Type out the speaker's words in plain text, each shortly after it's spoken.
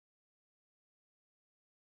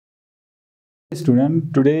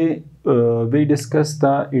Student, today we discuss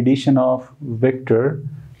the addition of vector.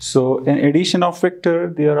 So in addition of vector,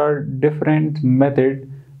 there are different methods.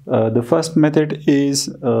 The first method is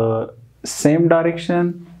same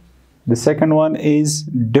direction. The second one is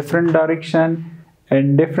different direction.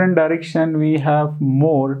 In different direction, we have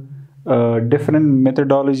more different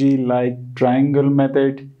methodology like triangle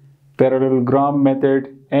method, parallelogram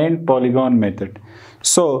method, and polygon method.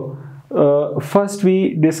 So first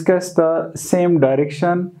we discuss the same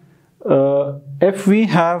direction. If we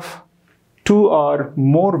have two or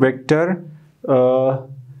more vector,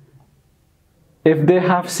 if they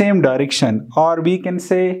have same direction, or we can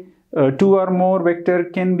say two or more vector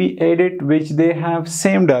can be added which they have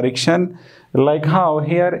same direction, like how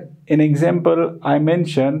here in example I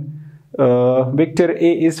mentioned vector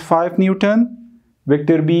A is 5 Newton,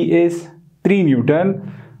 vector B is 3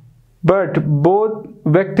 Newton, but both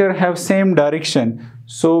vector have same direction.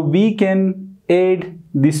 So we can add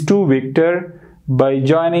these two vector by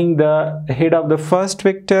joining the head of the first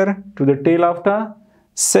vector to the tail of the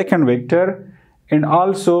second vector. And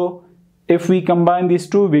also if we combine these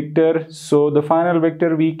two vectors, so the final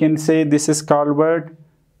vector we can say this is called what?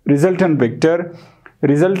 Resultant vector.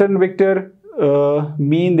 Resultant vector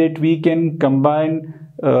mean that we can combine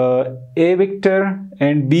A vector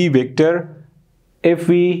and B vector. If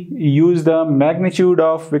we use the magnitude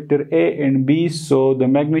of vector A and B, so the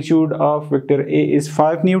magnitude of vector A is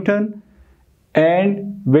 5 Newton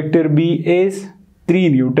and vector B is 3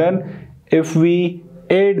 Newton. If we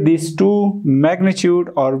add these two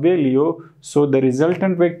magnitude or value, so the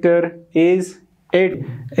resultant vector is 8.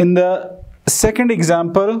 In the second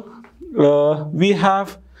example, we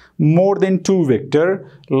have more than two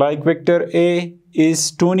vector, like vector A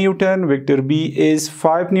is 2 Newton, vector B is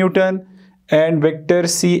 5 Newton, and vector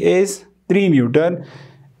C is 3 Newton.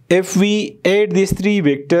 If we add these three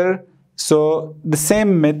vector, so the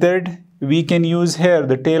same method we can use here.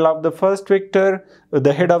 The tail of the first vector,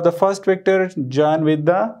 the head of the first vector join with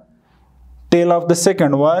the tail of the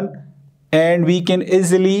second one, and we can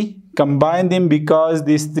easily combine them because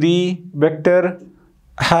these three vector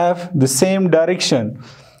have the same direction.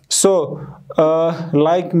 So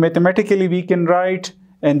like mathematically we can write,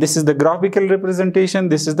 and this is the graphical representation,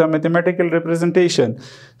 this is the mathematical representation.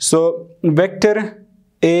 So vector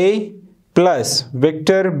A plus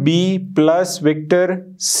vector B plus vector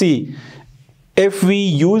C. If we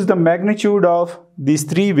use the magnitude of these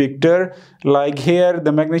three vector, like here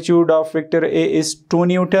the magnitude of vector A is 2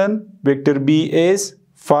 Newton, vector B is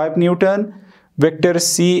 5 Newton, vector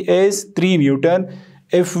C is 3 Newton.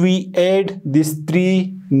 If we add these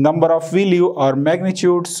three number of value or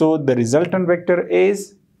magnitude, so the resultant vector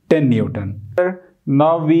is 10 Newton.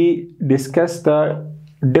 Now we discuss the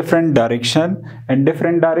different direction, and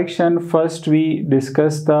different direction first we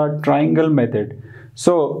discuss the triangle method.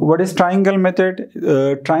 So what is triangle method?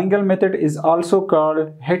 Triangle method is also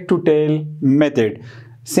called head to tail method.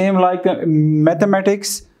 Same like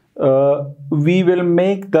mathematics, we will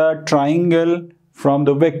make the triangle from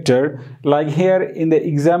the vector. Like here in the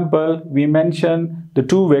example we mention the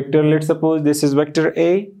two vector. Let's suppose this is vector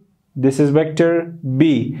A, this is vector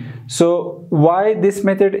B. So why this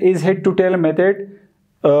method is head to tail method?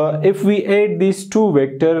 If we add these two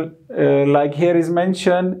vector, like here is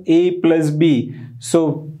mentioned A plus B.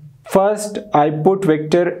 So first I put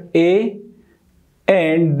vector A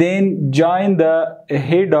and then join the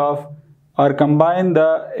head of, or combine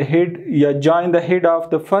the head, join the head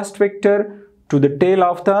of the first vector to the tail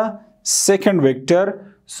of the second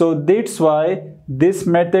vector. So that's why this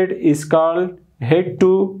method is called head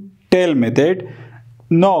to tail method.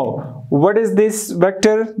 Now what is this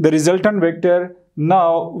vector? The resultant vector.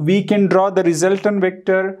 Now we can draw the resultant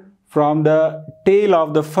vector from the tail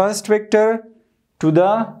of the first vector to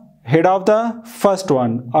the head of the first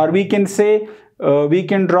one, or we can say we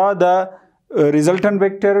can draw the resultant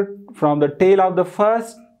vector from the tail of the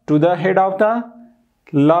first to the head of the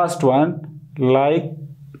last one, like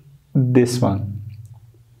this one.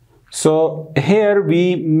 So here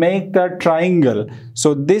we make the triangle.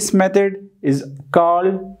 So this method is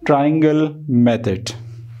called triangle method.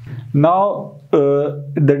 Now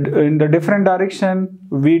in the different direction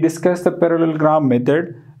we discuss the parallelogram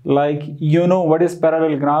method. Like you know what is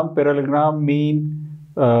parallelogram? Parallelogram mean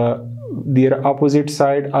their opposite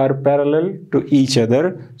side are parallel to each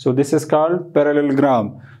other. So this is called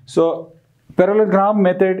parallelogram. So parallelogram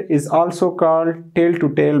method is also called tail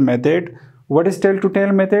to tail method. What is tail to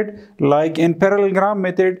tail method? Like in parallelogram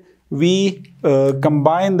method we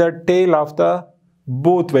combine the tail of the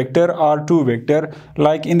both vector or two vector.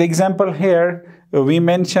 Like in the example here we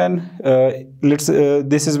mention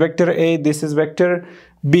this is vector A, this is vector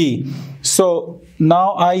B. So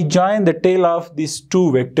now I join the tail of these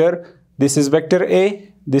two vector. This is vector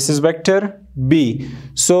A, this is vector B.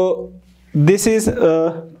 So this is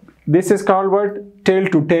called what? Tail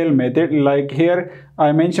to tail method. Like here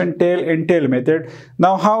I mentioned tail and tail method.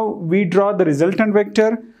 Now how we draw the resultant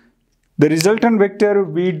vector? The resultant vector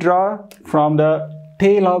we draw from the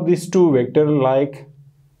tail of these two vector, like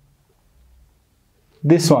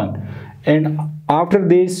this one, and after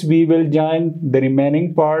this we will join the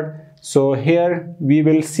remaining part. So here we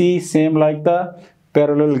will see same like the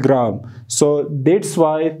parallelogram. So that's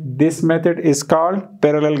why this method is called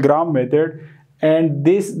parallelogram method. And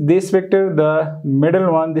this vector, the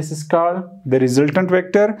middle one, this is called the resultant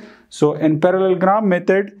vector. So in parallelogram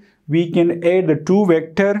method we can add the two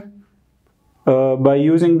vector by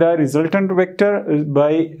using the resultant vector,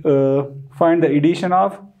 by find the addition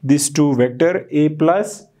of these two vector A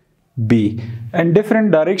plus B. And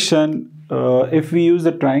different direction, if we use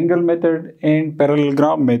the triangle method and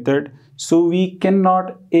parallelogram method, so we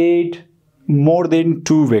cannot add more than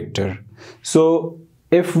two vector. So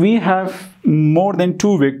if we have more than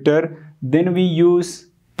two vector, then we use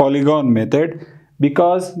polygon method,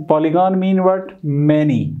 because polygon mean what?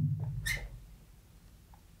 Many.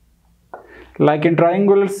 Like in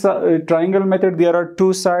triangle method, there are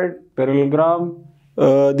two sides. Parallelogram,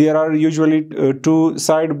 there are usually two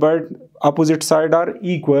sides, but opposite side are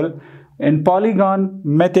equal. In polygon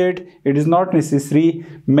method, it is not necessary.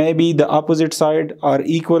 Maybe the opposite side are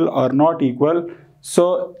equal or not equal.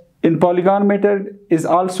 So in polygon method is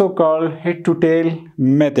also called head to tail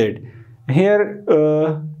method. Here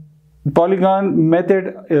in polygon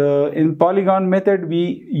method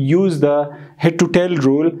we use the head to tail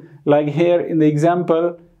rule. Like here in the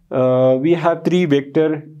example, we have three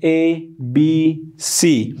vector A, B,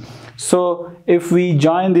 C. So if we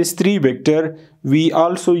join these three vector, we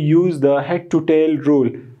also use the head to tail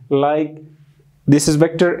rule. Like this is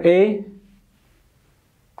vector A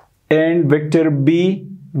and vector B.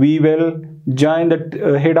 We will join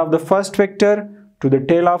the head of the first vector to the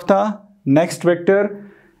tail of the next vector,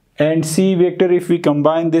 and C vector, if we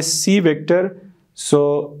combine this C vector,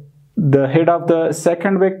 so the head of the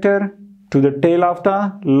second vector to the tail of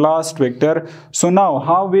the last vector. So now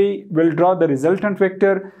how we will draw the resultant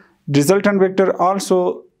vector? Resultant vector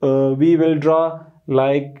also we will draw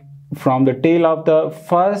like from the tail of the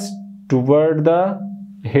first toward the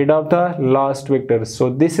head of the last vector. So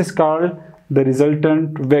this is called the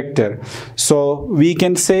resultant vector. So we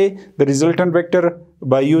can say the resultant vector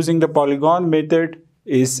by using the polygon method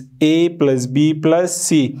is A plus B plus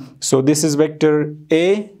C. So this is vector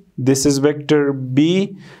A, this is vector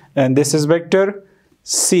B, and this is vector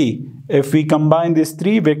C. If we combine these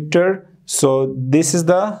three vector, so this is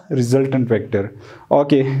the resultant vector.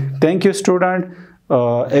 Okay, thank you student.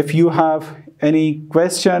 If you have any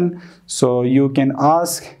question, so you can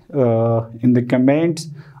ask in the comments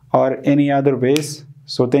or any other ways.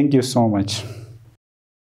 So thank you so much.